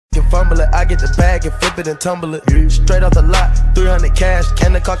fumble it. I get the bag and flip it and tumble it. Straight off the lot, 300 cash,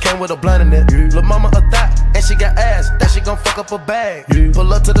 and the car came with a blunt in it. Lil' mama a thot, and she got ass, that she gon' fuck up a bag.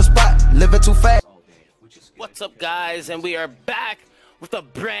 Pull up to the spot, living too fast. What's up, guys? And we are back with a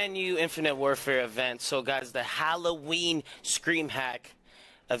brand new Infinite Warfare event. So, guys, the Halloween Scream Hack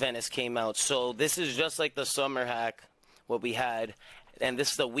event has came out. So this is just like the summer hack, what we had, and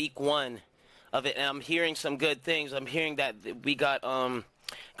this is the week 1 of it. And I'm hearing some good things. I'm hearing that we got some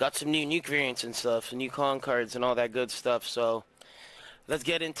new nuke variants and stuff, new con cards and all that good stuff. So let's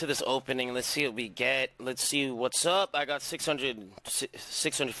get into this opening. Let's see what we get. Let's see what's up. I got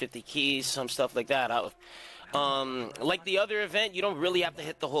 650 keys, some stuff like that. Like the other event, you don't really have to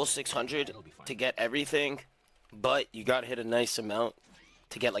hit the whole 600 to get everything, but you gotta hit a nice amount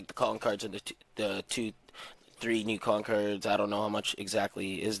to get like the con cards and the 3 new con cards. I don't know how much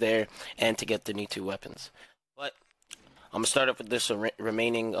exactly is there, and to get the new 2 weapons. But I'm gonna start up with this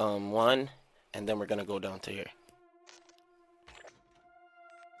remaining one, and then we're gonna go down to here.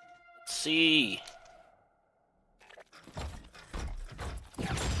 Let's see.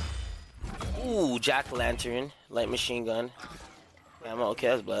 Ooh, jack-o'-lantern, light machine gun. Ammo, okay,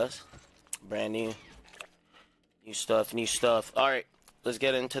 that's blessed. Brand new. New stuff, new stuff. Alright, let's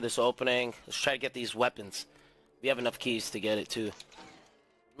get into this opening. Let's try to get these weapons. We have enough keys to get it, too.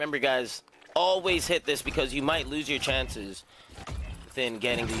 Remember, guys, always hit this because you might lose your chances within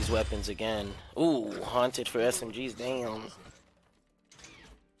getting these weapons again. Ooh, haunted for SMGs, damn.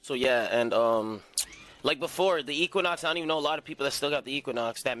 So, yeah, and, like before, the Equinox, I don't even know a lot of people that still got the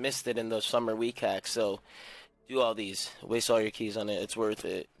Equinox that missed it in the summer week hack. So, do all these. Waste all your keys on it. It's worth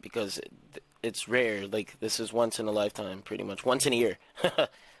it because it's rare. Like, this is once in a lifetime, pretty much. Once in a year.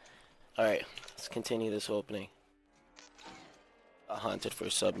 Alright, let's continue this opening. Haunted for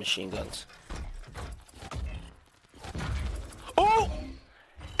submachine guns. Oh!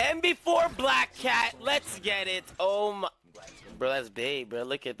 MB4 Blackcat. Let's get it. Oh my. Bro, that's babe, bro.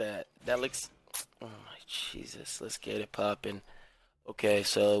 Look at that. That looks. Oh my Jesus. Let's get it popping. Okay,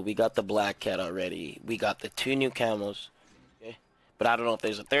 so we got the Blackcat already. We got the 2 new camos. Okay. But I don't know if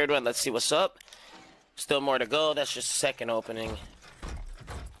there's a 3rd one. Let's see what's up. Still more to go. That's just the 2nd opening.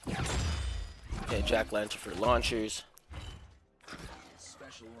 Okay, jack-lantern for launchers.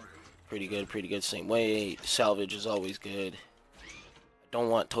 Pretty good. Same way. Salvage is always good. I don't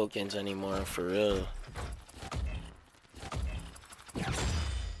want tokens anymore, for real.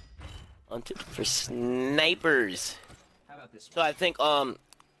 Hunted for snipers. So I think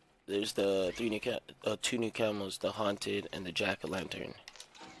there's the 2 new camos, the haunted and the jack-o'-lantern.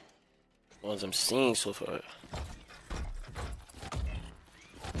 The ones I'm seeing so far.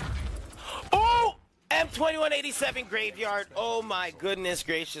 Oh! M2187 graveyard. Oh my goodness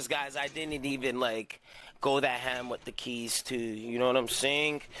gracious, guys. I didn't even like go that ham with the keys too. You know what I'm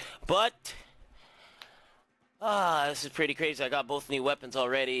saying? But this is pretty crazy. I got both new weapons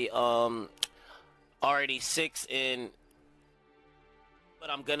already. Already 6 in. But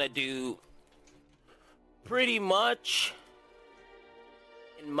I'm gonna do pretty much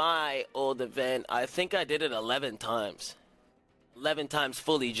in my old event. I think I did it 11 times. 11 times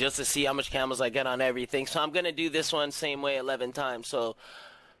fully just to see how much camos I get on everything. So I'm gonna do this one same way 11 times. So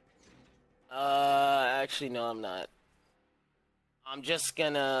actually no, I'm not. I'm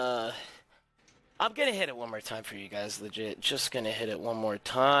gonna hit it one more time for you guys, legit. Just gonna hit it one more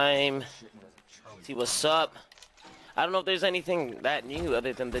time. See what's up. I don't know if there's anything that new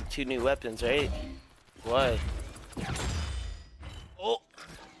other than the 2 new weapons, right? Why? Oh!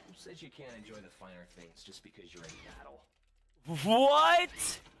 Who says you can't enjoy the finer things just because you're in battle?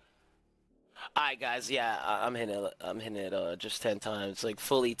 What? Alright, guys, yeah, I'm hitting it just 10 times, like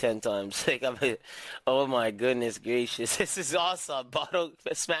fully 10 times. Like oh my goodness gracious, this is awesome. Bottle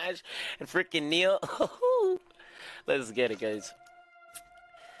smash and freaking kneel. Let's get it, guys.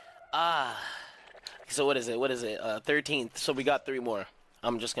 So what is it? 13th. So we got 3 more.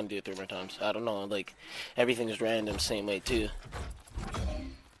 I'm just gonna do it 3 more times. I don't know, like everything is random, same way too.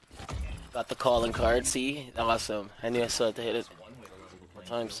 Got the calling card, see? Awesome. I knew I still had to hit it more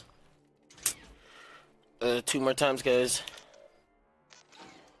times. 2 more times, guys.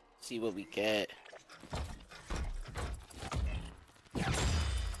 See what we get.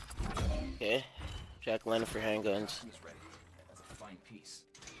 Okay. Jack-o'-lantern for handguns.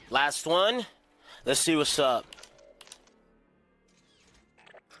 Last one. Let's see what's up.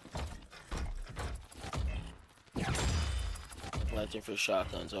 Lantern for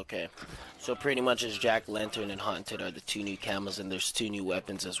shotguns, okay. So pretty much it's jack-o'-lantern and haunted are the 2 new camos, and there's 2 new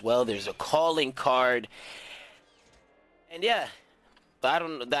weapons as well. There's a calling card. And yeah, I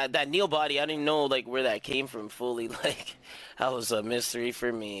don't that Neil body. I didn't know like where that came from fully. Like that was a mystery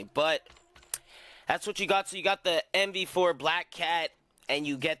for me. But that's what you got. So you got the MV4 Blackcat, and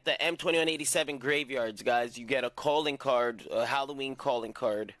you get the M2187 Graveyards, guys. You get a calling card, a Halloween calling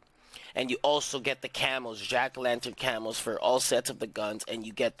card, and you also get the camos, jack-o'-lantern camos for all sets of the guns, and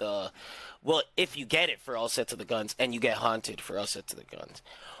you get the, well, if you get it for all sets of the guns, and you get haunted for all sets of the guns.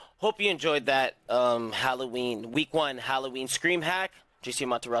 Hope you enjoyed that Halloween, week 1 Halloween Scream Hack. JC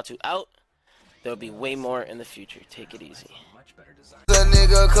Amaterasu out. There'll be way more in the future. Take it easy. The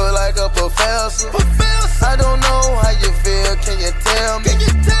nigga cook like a professor. I don't know how you feel. Can you tell me?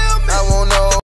 I won't know.